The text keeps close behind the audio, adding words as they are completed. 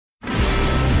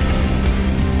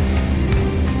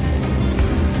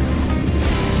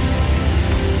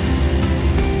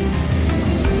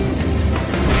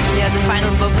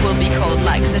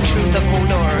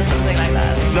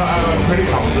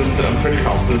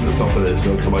that something is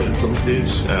going to come out at some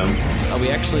stage. We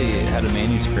actually had a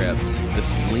manuscript.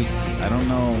 This leaked. I don't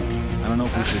know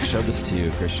if we should show this to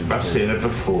you, Christian. I've seen it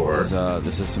before.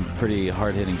 This is some pretty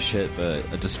hard-hitting shit, but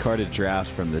a discarded draft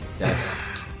from the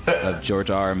desk of George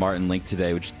R. R. Martin linked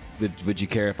today. Would you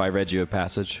care if I read you a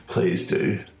passage? Please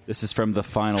do. This is from the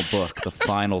final book, the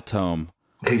final tome.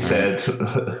 He said...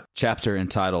 Chapter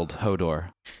entitled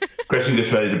Hodor. Christian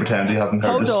gets ready to pretend he hasn't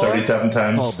heard this 37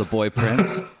 times. Called the boy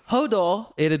prince.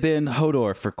 Hodor. It had been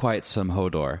Hodor for quite some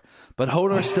Hodor. But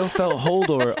Hodor still felt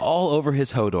Hodor all over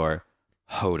his Hodor.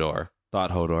 Hodor, thought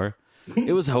Hodor.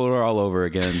 It was Hodor all over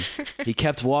again. He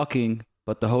kept walking,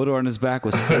 but the Hodor on his back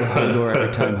was still Hodor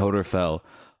every time Hodor fell.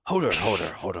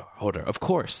 Hodor. Of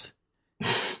course.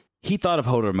 He thought of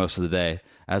Hodor most of the day,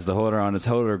 as the Hodor on his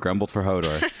Hodor grumbled for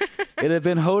Hodor. It had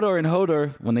been Hodor and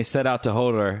Hodor when they set out to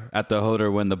Hodor at the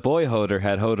Hodor when the boy Hodor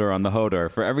had Hodor on the Hodor.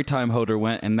 For every time Hodor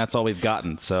went, and that's all we've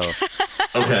gotten, so...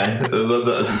 Okay,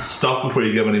 stop before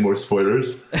you give any more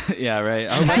spoilers. Yeah, right.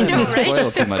 I don't spoil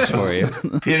too much for you.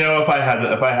 You know, if I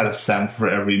had a cent for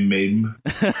every meme...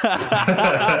 that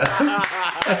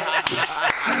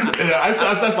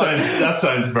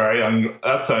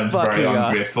sounds very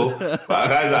ungrateful.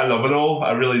 I love it all.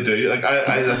 I really do. Like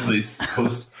I at least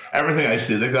post everything I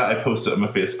see like that. I post it on my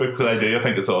Facebook because I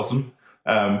think it's awesome.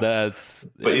 But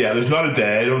yeah, there's not a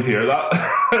day I don't hear that.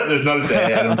 There's not a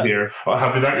day I don't hear. Oh,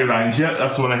 have you got your lines yet?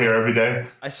 That's the one I hear every day.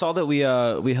 I saw that we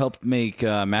helped make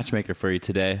Matchmaker for you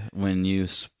today when you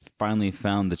finally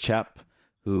found the chap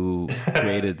who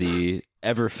created the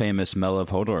ever famous Mel of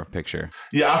Hodor picture.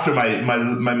 Yeah, after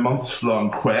my months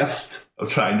long quest of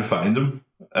trying to find him,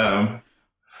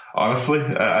 honestly,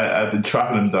 I've been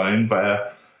tracking him down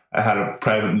via. I had a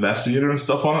private investigator and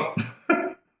stuff on it.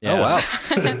 Yeah. Oh wow!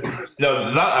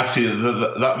 No,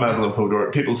 that Medal of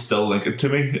Hodor, people still link it to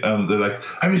me, and they're like,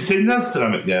 "Have you seen this?" And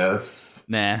I'm like, "Yes."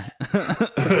 Nah.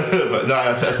 But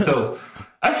no,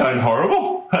 I sound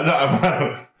horrible.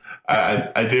 I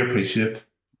do appreciate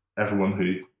everyone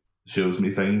who shows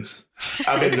me things.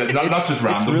 I mean, not just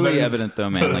random. It's really things. evident, though,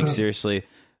 man. Like seriously,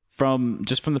 from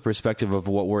the perspective of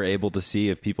what we're able to see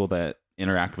of people that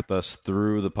interact with us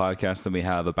through the podcast that we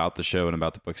have about the show and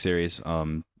about the book series.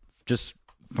 Just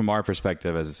from our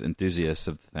perspective as enthusiasts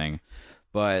of the thing.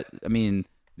 But I mean,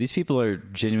 these people are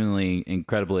genuinely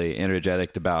incredibly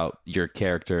energetic about your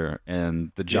character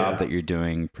and the job that you're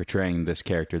doing portraying this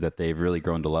character that they've really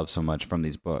grown to love so much from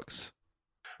these books.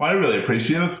 Well, I really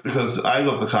appreciate it because I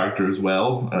love the character as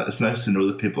well. It's nice to know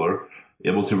that people are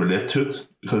able to relate to it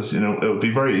because, you know, it would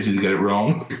be very easy to get it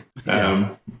wrong. You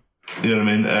know what I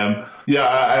mean? I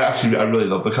really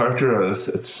love the character.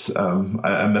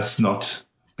 I miss not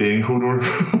being Hodor.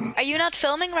 Are you not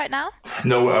filming right now?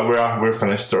 No, we're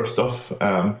finished our stuff.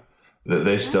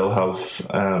 They still have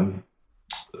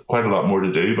quite a lot more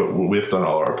to do, but we've done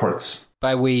all our parts.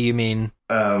 By we, you mean?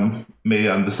 Me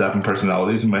and the 7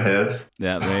 personalities in my head.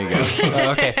 Yeah, there you go.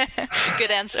 Oh, okay.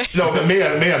 Good answer. No, but me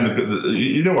and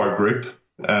you know our group.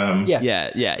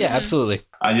 Yeah, absolutely.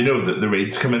 And you know that the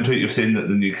raids come into it. You've seen the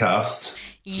new cast.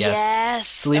 Yes.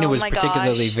 Selena was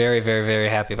particularly very, very, very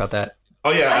happy about that.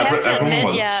 Oh yeah, I have to everyone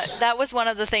admit, was. that was one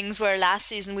of the things where last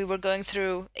season we were going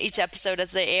through each episode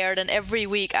as they aired, and every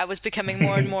week I was becoming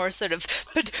more and more sort of,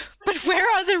 but where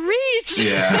are the reads?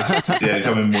 Yeah,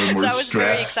 becoming more and more So I was stressed.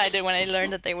 very excited when I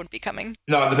learned that they would be coming.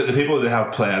 No, the people that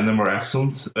have playing them were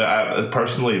excellent.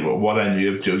 Personally, what I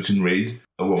knew of Judge and Reed,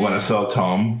 when I saw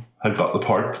Tom had got the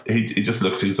part, he just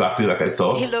looks exactly like I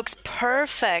thought. He looks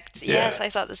perfect. Yeah. Yes, I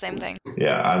thought the same thing.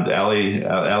 Yeah, and Ellie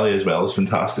as well is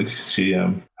fantastic. She,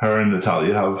 her and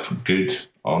Natalia have good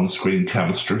on-screen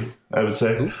chemistry, I would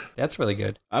say. Ooh, that's really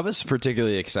good. I was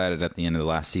particularly excited at the end of the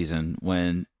last season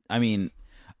when, I mean,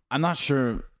 I'm not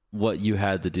sure what you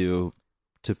had to do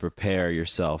to prepare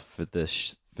yourself for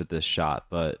this shot,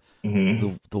 but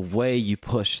the way you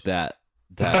pushed that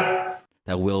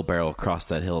wheelbarrow across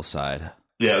that hillside.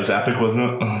 Yeah, it was epic,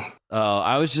 wasn't it?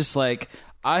 I was just like,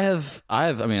 I've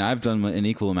done an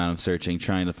equal amount of searching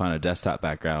trying to find a desktop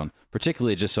background,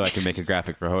 particularly just so I can make a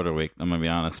graphic for Hodor Week. I'm gonna be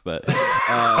honest, but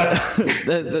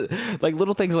like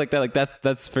little things like that, like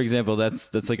that's for example,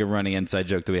 that's like a running inside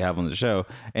joke that we have on the show,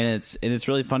 and it's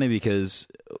really funny because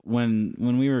when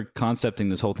we were concepting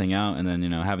this whole thing out, and then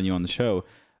having you on the show,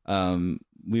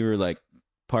 we were like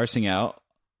parsing out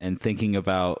and thinking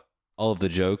about all of the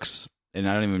jokes. And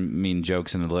I don't even mean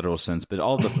jokes in the literal sense, but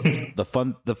all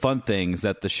the fun things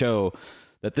that this show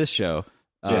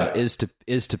is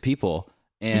to people,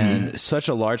 and such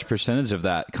a large percentage of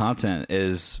that content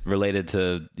is related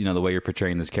to the way you're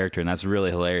portraying this character, and that's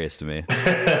really hilarious to me.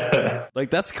 Like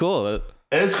that's cool.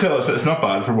 It's close. It's not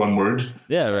bad for one word.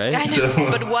 Yeah, right? I know,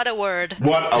 but what a word.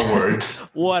 What a word.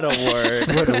 What a word.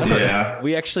 Yeah.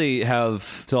 We actually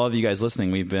have, to all of you guys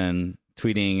listening, we've been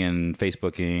tweeting and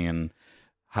Facebooking and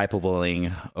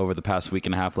hyperbullying over the past week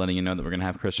and a half, letting you know that we're going to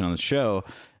have Christian on the show.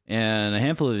 And a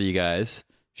handful of you guys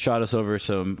shot us over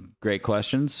some great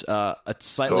questions. A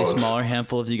slightly smaller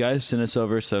handful of you guys sent us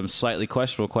over some slightly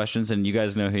questionable questions, and you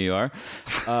guys know who you are.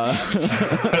 Well,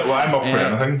 I'm up for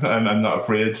anything, and I'm not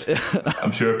afraid.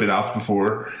 I'm sure I've been asked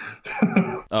before.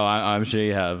 I'm sure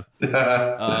you have.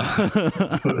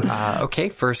 Okay,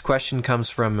 first question comes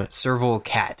from Serval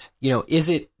Cat. Is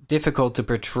it difficult to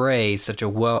portray such a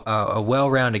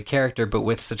well-rounded character, but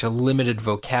with such a limited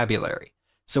vocabulary?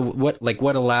 So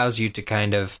what allows you to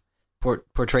kind of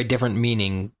portray different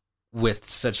meaning with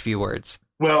such few words?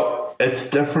 Well,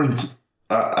 it's different.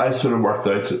 I sort of worked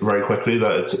out very quickly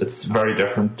that it's very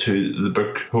different to the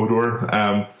book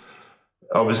Hodor.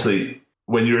 Obviously,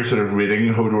 when you're sort of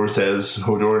reading, Hodor says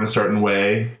Hodor in a certain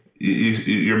way.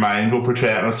 Your mind will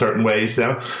portray it in a certain way.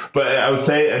 But I would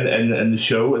say in the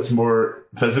show, it's more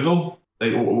physical.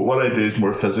 Like, what I do is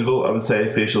more physical. I would say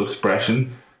facial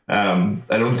expression. I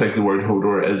don't think the word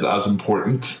Hodor is as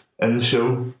important in the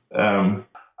show.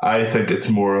 I think it's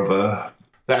more of a...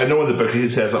 I know in the book he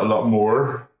says it a lot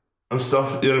more and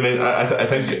stuff. You know what I mean? I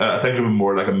think of him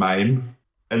more like a mime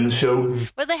in the show.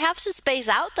 But they have to space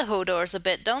out the Hodors a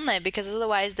bit, don't they? Because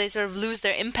otherwise they sort of lose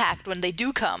their impact when they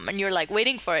do come, and you're like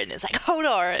waiting for it, and it's like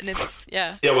Hodor, and it's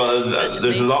yeah. Yeah, well,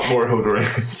 there's a lot more Hodor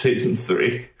in season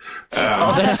 3.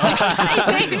 That's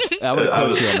exciting. I would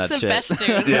quote you on that That's shit. the best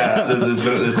news. Yeah,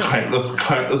 there's countless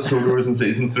Hodors in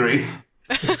season 3.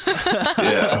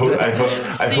 Yeah, I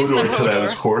Hodor till I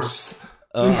was hoarse.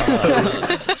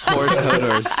 Horse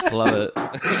Hodors, love it.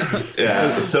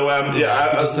 Yeah, so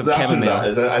Just some that's what chamomile. that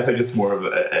is. I think it's more of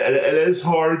it is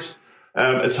hard.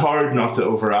 It's hard not to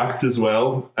overact as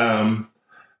well. You know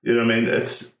what I mean?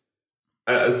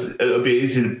 It'll be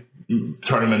easy to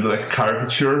turn him into like a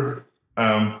caricature.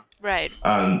 Right.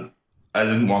 And I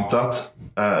didn't want that.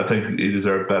 I think he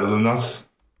deserved better than that.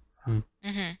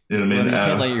 Mm-hmm. You know what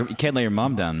I mean? You can't let your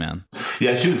mom down, man.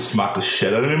 Yeah, she would smack the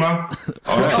shit out of me, man.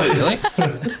 Honestly. Really?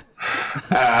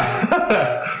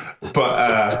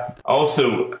 But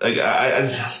also, like,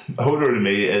 Hodor to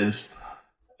me is,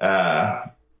 like,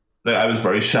 I was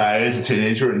very shy as a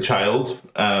teenager and child,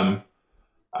 and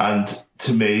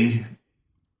to me,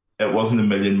 it wasn't a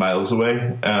million miles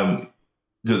away.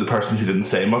 The person who didn't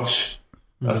say much,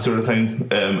 that sort of thing.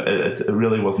 It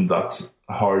really wasn't that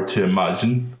hard to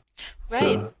imagine. Right.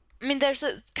 So, I mean, there's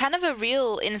a kind of a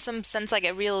real, in some sense, like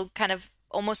a real kind of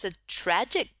almost a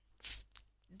tragic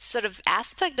sort of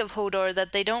aspect of Hodor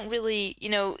that they don't really,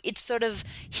 it's sort of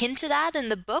hinted at in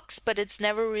the books, but it's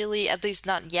never really, at least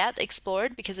not yet,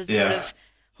 explored, because it's sort of,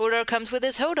 Hodor comes with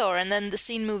his Hodor and then the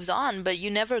scene moves on, but you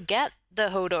never get the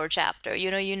Hodor chapter,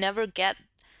 you never get...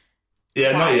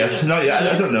 Yeah, not yet.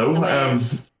 I don't know.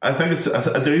 I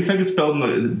do think it's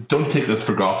building. Don't take this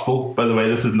for gospel, by the way.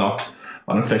 This is not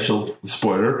an official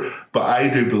spoiler, but I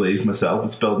do believe myself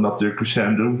it's building up to a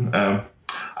crescendo.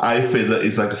 I feel that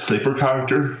he's like a sleeper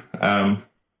character,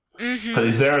 because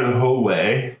he's there the whole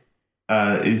way.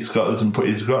 He's got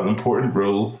an important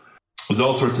role. There's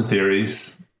all sorts of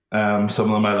theories. Some of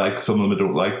them I like, some of them I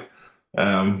don't like.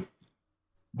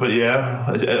 But yeah,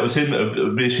 I was saying it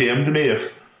would be a shame to me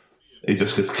if he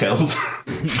just gets killed.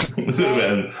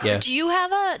 Yeah. Do you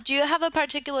have a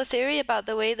particular theory about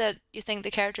the way that you think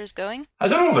the character is going? I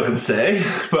don't know if I can say,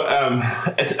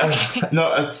 but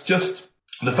it's just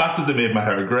the fact that they made my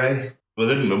hair grey. Well,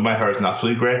 they didn't know my hair is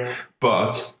naturally grey,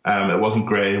 but it wasn't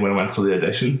grey when I went for the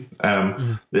audition.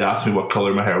 They asked me what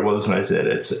colour my hair was, and I said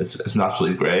it's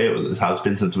naturally grey. It has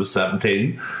been since I was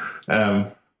 17.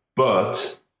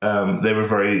 But they were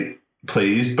very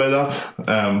pleased by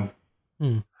that.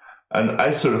 And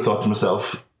I sort of thought to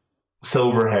myself,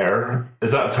 silver hair,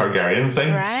 is that a Targaryen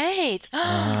thing? Right.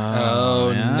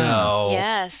 Oh, no.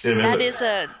 Yes. Yeah, that is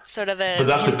a sort of a... But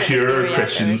that's a pure theory out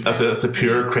Christian. there, That's a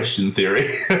pure Christian theory.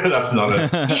 That's not a...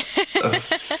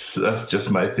 that's just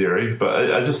my theory.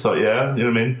 But I just thought, yeah, you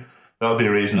know what I mean? That'll be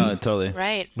a reason. Totally.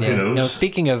 Right. Yeah. Who knows? No,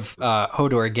 speaking of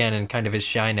Hodor again and kind of his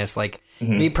shyness, like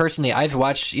me personally, I'll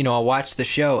watch the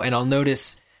show and I'll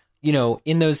notice,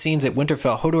 in those scenes at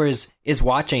Winterfell, Hodor is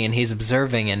watching and he's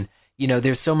observing, and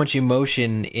there's so much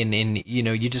emotion in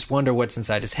you just wonder what's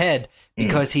inside his head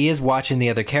because he is watching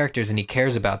the other characters and he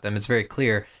cares about them. It's very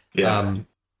clear. Yeah.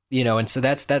 And so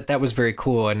that was very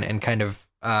cool and kind of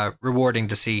rewarding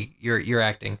to see your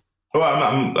acting. Well,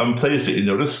 I'm pleased that you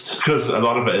noticed, because a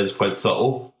lot of it is quite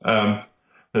subtle.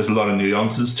 There's a lot of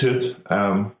nuances to it.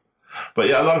 But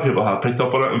yeah, a lot of people have picked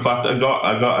up on it. In fact, I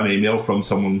got an email from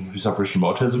someone who suffers from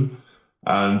autism,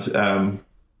 and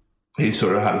he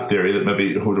sort of had a theory that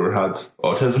maybe Hodor had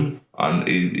autism, and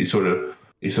he sort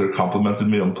of complimented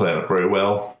me on playing it very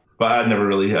well. But I'd never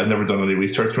done any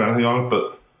research or anything on it,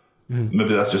 but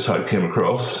maybe that's just how it came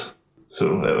across.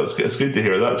 So it's good to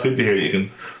hear that. It's good to hear you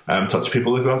can touch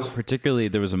people like that. Particularly,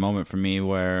 there was a moment for me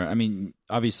where, I mean,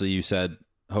 obviously you said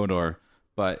Hodor,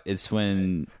 but it's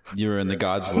when you were in the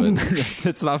Godswood.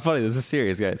 It's not funny. This is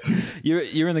serious, guys.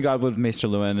 You're in the Godswood with Maester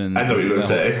Luwin, and I know what you're going to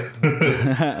say.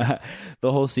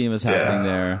 The whole scene was happening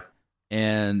there,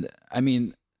 and I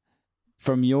mean,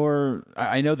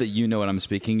 I know that you know what I'm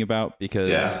speaking about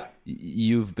because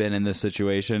you've been in this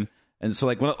situation, and so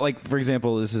like for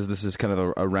example, this is kind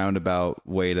of a roundabout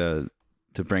way to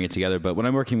bring it together. But when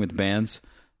I'm working with bands,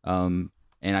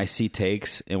 and I see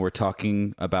takes, and we're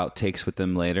talking about takes with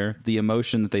them later, the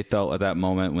emotion that they felt at that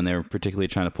moment when they were particularly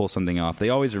trying to pull something off, they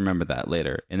always remember that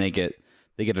later, and they get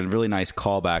a really nice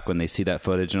callback when they see that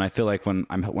footage. And I feel like when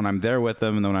I'm there with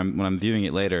them, and then when I'm viewing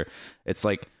it later, it's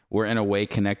like we're in a way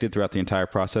connected throughout the entire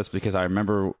process, because I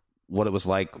remember what it was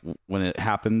like when it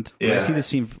happened. Yeah.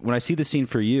 When I see the scene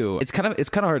for you, it's kind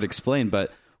of hard to explain,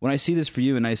 but when I see this for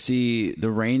you and I see the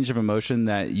range of emotion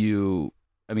that you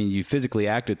physically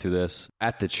acted through this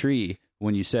at the tree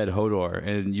when you said Hodor,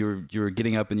 and you were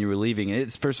getting up and you were leaving.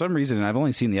 It's for some reason, and I've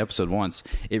only seen the episode once,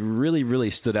 it really, really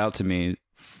stood out to me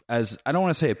as, I don't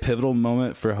want to say a pivotal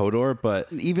moment for Hodor,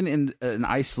 but even in an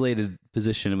isolated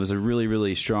position, it was a really,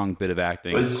 really strong bit of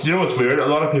acting. Do you know what's weird? A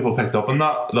lot of people picked up on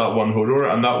that one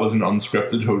Hodor, and that was an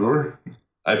unscripted Hodor.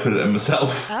 I put it in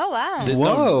myself. Oh, wow.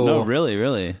 Whoa. No,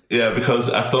 really? Yeah,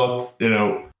 because I thought,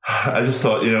 I just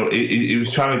thought, he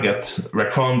was trying to get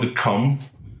Rickon to come.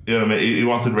 You know what I mean? He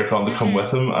wanted Rickon to come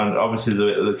with him, and obviously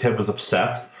the kid was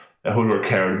upset that Hodor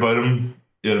cared about him.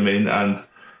 You know what I mean? And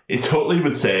he totally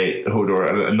would say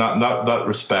Hodor, and that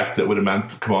respect that would have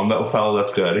meant, come on, little fella,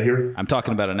 let's get out of here. I'm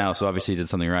talking about it now, so obviously you did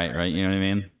something right? You know what I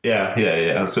mean?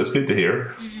 Yeah. So it's good to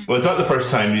hear. Well, is that the first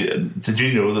time did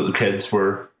you know that the kids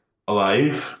were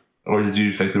alive, or did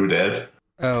you think they were dead?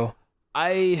 Oh,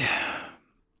 I'm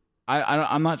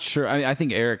not sure. I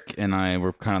think Eric and I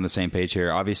were kind of on the same page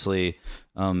here. Obviously,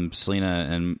 Selena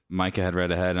and Micah had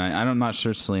read ahead, and I'm not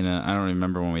sure Selena. I don't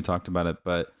remember when we talked about it,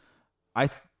 but I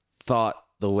thought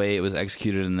the way it was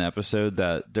executed in the episode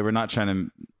that they were not trying to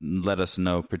let us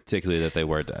know particularly that they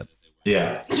were dead.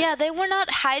 Yeah, they were not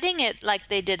hiding it like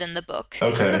they did in the book.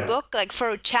 Because in the book, like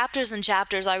for chapters and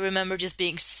chapters, I remember just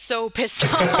being so pissed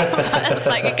off. It's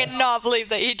like, I cannot believe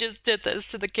that he just did this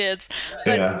to the kids.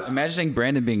 But imagining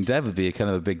Brandon being dead would be kind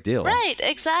of a big deal. Right,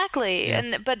 exactly.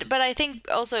 Yeah. But I think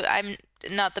also I'm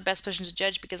not the best person to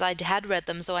judge because I had read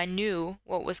them, so I knew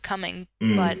what was coming.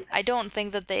 But I don't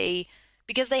think that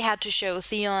because they had to show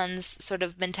Theon's sort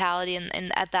of mentality in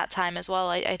at that time as well,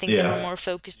 I think they were more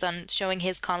focused on showing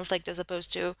his conflict as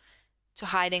opposed to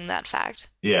hiding that fact.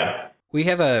 Yeah. We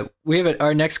have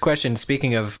our next question.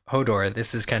 Speaking of Hodor,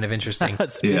 this is kind of interesting.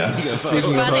 Speaking of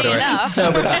Hodor. Enough.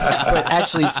 No, but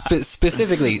actually,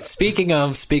 specifically speaking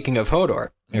of Hodor.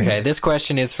 Okay, this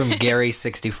question is from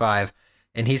Gary65,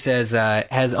 and he says,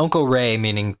 "Has Uncle Ray,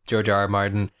 meaning George R. R.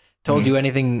 Martin, told you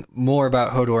anything more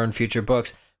about Hodor in future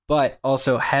books? But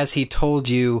also, has he told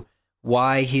you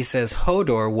why he says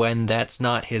Hodor when that's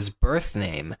not his birth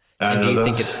name? And do you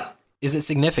think is it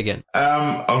significant?"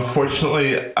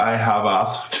 Unfortunately, I have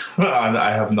asked, and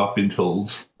I have not been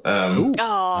told. Man.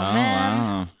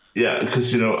 Wow. Yeah,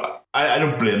 because, I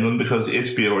don't blame them, because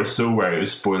HBO is so wary of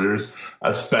spoilers,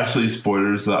 especially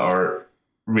spoilers that are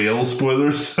real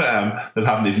spoilers that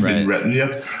haven't even been written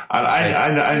yet, and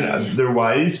I they're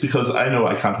wise, because I know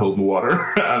I can't hold my water,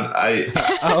 and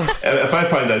if I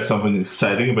find out something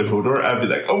exciting about Hodor, I'd be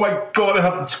like, oh my god, I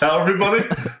have to tell everybody.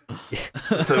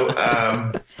 So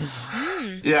I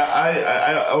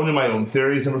only my own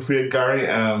theories, I'm afraid, Gary.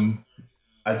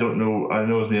 I don't know. I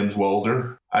know his name's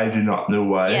Walder. I do not know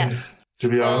why. Yes. To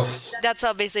be honest, that's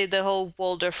obviously the whole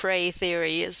Walder Frey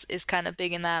theory is kind of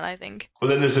big in that, I think. Well,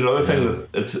 then there's another thing that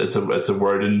it's a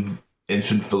word in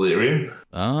ancient Valyrian.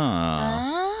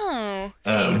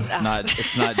 It's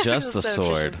not just a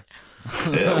sword.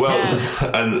 And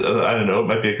I don't know, it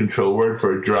might be a control word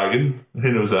for a dragon.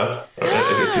 Who knows that?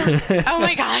 Oh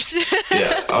my gosh.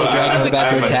 Yeah. So dragon's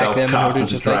about to attack them, and Hodor's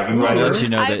just like, I'll let you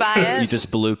know that you just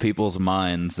blew people's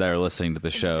minds that are listening to the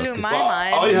show. Blew my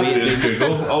mind. All you have to do is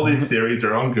Google. All these theories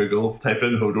are on Google. Type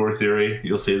in Hodor theory.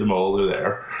 You'll see them all. They're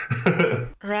there.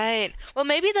 Right. Well,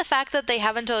 maybe the fact that they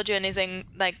haven't told you anything,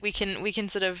 like we can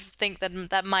sort of think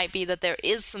that might be that there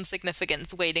is some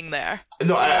significance waiting there.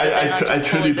 No, I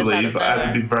truly believe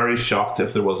I'd be very shocked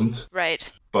if there wasn't.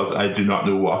 Right. but I do not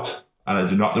know what, and I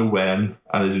do not know when,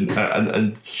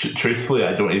 and truthfully,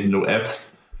 I don't even know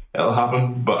if it'll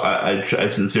happen. But I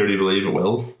sincerely believe it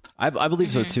will. I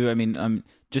believe so too. I mean, I'm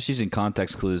just using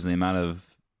context clues and the amount of,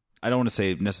 I don't want to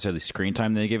say necessarily screen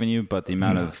time they've given you, but the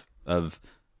amount of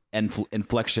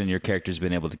inflection your character's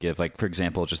been able to give. Like, for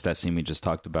example, just that scene we just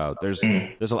talked about. I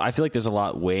feel like there's a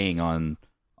lot weighing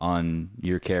on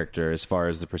your character as far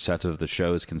as the perspective of the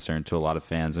show is concerned to a lot of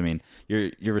fans. I mean,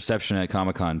 your reception at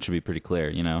Comic-Con should be pretty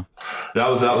clear, you know? That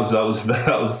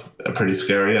was pretty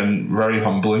scary and very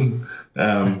humbling.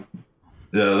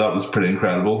 Yeah, that was pretty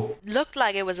incredible. Looked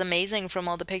like it was amazing from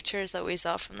all the pictures that we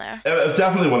saw from there. It was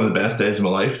definitely one of the best days of my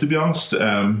life, to be honest.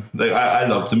 I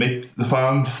love to meet the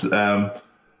fans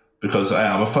because I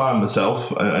am a fan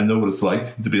myself. I know what it's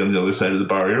like to be on the other side of the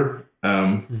barrier,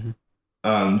 and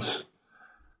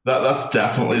that's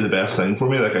definitely the best thing for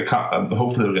me. Like, I can't.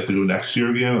 Hopefully, I'll get to go next year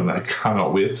again, and I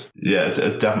cannot wait. Yeah,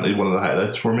 it's definitely one of the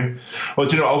highlights for me. Well,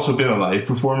 you know, also being a live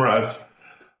performer,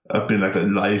 I've been like a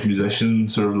live musician,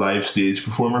 sort of live stage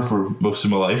performer for most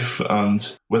of my life.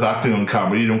 And with acting on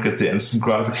camera, you don't get the instant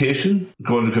gratification.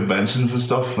 Going to conventions and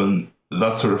stuff, and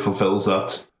that sort of fulfills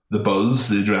the buzz,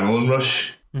 the adrenaline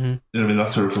rush. Mm-hmm. You know what I mean? That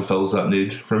sort of fulfills that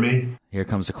need for me. Here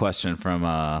comes a question from,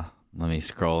 let me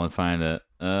scroll and find it.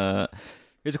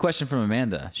 Here's a question from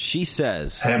Amanda. She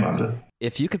says, "Hey, Amanda.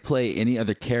 If you could play any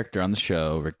other character on the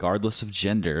show, regardless of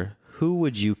gender, who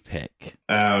would you pick?"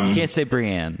 You can't say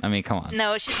Brienne. I mean, come on.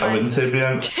 No, she's I wouldn't say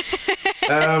Brienne.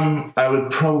 I would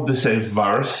probably say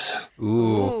Varys.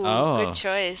 Ooh, good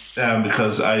choice.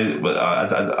 Because I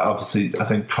obviously I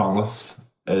think Conleth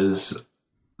is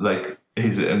like,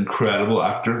 he's an incredible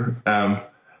actor. And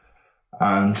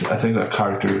I think that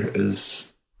character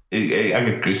is, I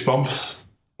get goosebumps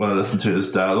when I listen to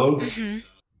his dialogue. Mm-hmm.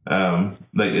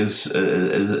 Like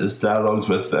his dialogues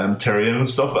with Tyrion and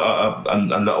stuff,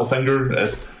 and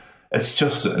Littlefinger, it's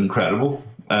just incredible.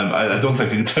 I don't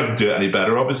think you could ever do it any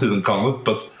better, obviously, than Conleth,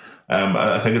 but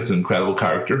I think it's an incredible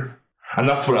character, and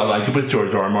that's what I like about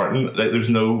George R. R. Martin. Like, there's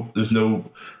no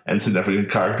insignificant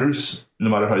characters,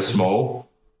 no matter how small.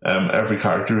 Every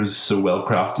character is so well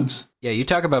crafted. Yeah, you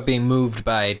talk about being moved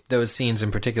by those scenes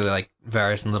in particular, like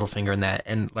Varys and Littlefinger and that,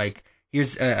 and like.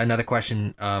 Here's another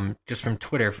question, just from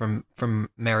Twitter, from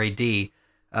Mary D.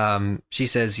 She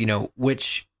says, you know,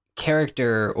 which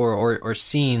character or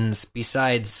scenes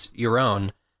besides your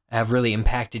own have really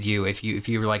impacted you if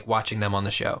you were like watching them on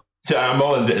the show? So I'm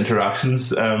all into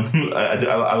interactions. I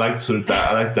like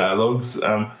I like dialogues.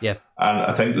 Yeah, and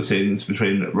I think the scenes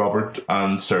between Robert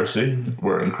and Cersei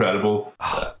were incredible.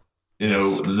 You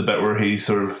know, the bit where he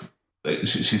sort of, like,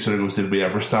 she sort of goes, "Did we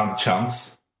ever stand a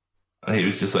chance?" And he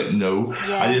was just like, "No." Yes.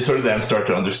 And you sort of then start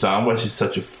to understand why she's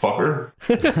such a fucker.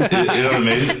 You know what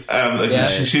I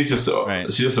mean? She's just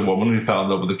a woman who fell in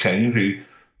love with a king who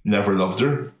never loved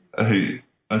her, and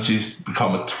she's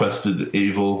become a twisted,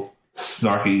 evil,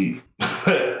 snarky.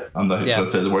 I'm not going to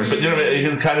say the word, but you know what I mean? You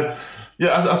can kind of,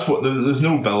 that's what. There's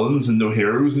no villains and no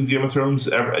heroes in Game of Thrones.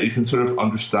 You can sort of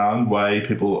understand why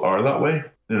people are that way.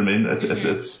 You know what I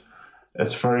mean?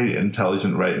 It's very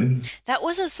intelligent writing. That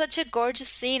was such a gorgeous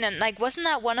scene, and like, wasn't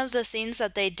that one of the scenes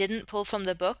that they didn't pull from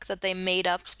the book that they made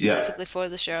up specifically for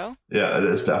the show? Yeah, it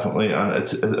is definitely, and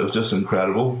it was just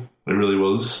incredible. It really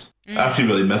was. I actually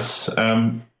really miss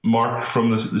Mark from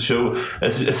the show.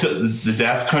 It's the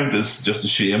death count is just a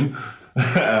shame.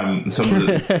 Some of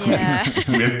the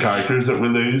weird characters that we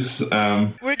lose.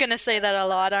 We're gonna say that a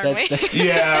lot, aren't we?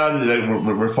 Yeah, like,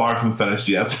 we're far from finished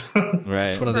yet. Right.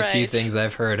 It's one of the few things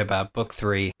I've heard about book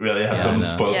 3. Really, have someone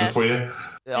spoiled it for you?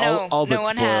 No, all no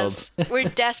one spoiled. has. We're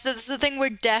desperate. This is the thing we're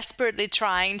desperately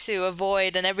trying to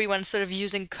avoid, and everyone's sort of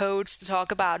using codes to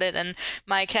talk about it. And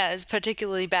Mike is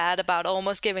particularly bad about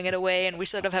almost giving it away, and we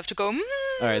sort of have to go. All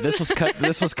right, this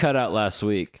was cut out last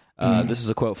week. This is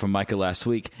a quote from Micah last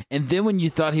week. "And then when you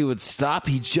thought he would stop,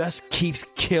 he just keeps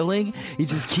killing. He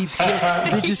just keeps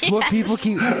killing. More people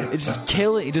keep. It's just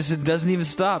killing. It doesn't even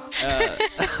stop."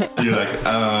 You're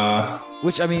like,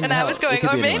 Which, I mean, and I was going,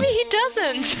 or maybe he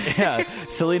doesn't. Yeah,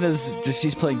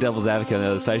 she's playing devil's advocate on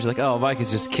the other side. She's like, "Oh, Mike is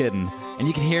just kidding," and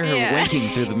you can hear her winking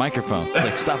through the microphone.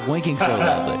 Like, stop winking so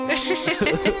loudly.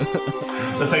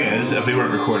 The thing is, if we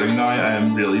weren't recording now, I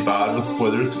am really bad with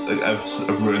spoilers. Like, I've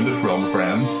ruined it for all my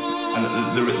friends. And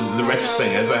the rich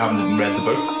thing is, I haven't even read the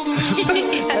books.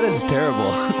 That is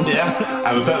terrible. Yeah,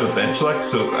 I'm a bit of a bitch, like,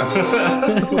 so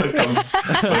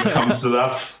when it comes to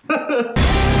that.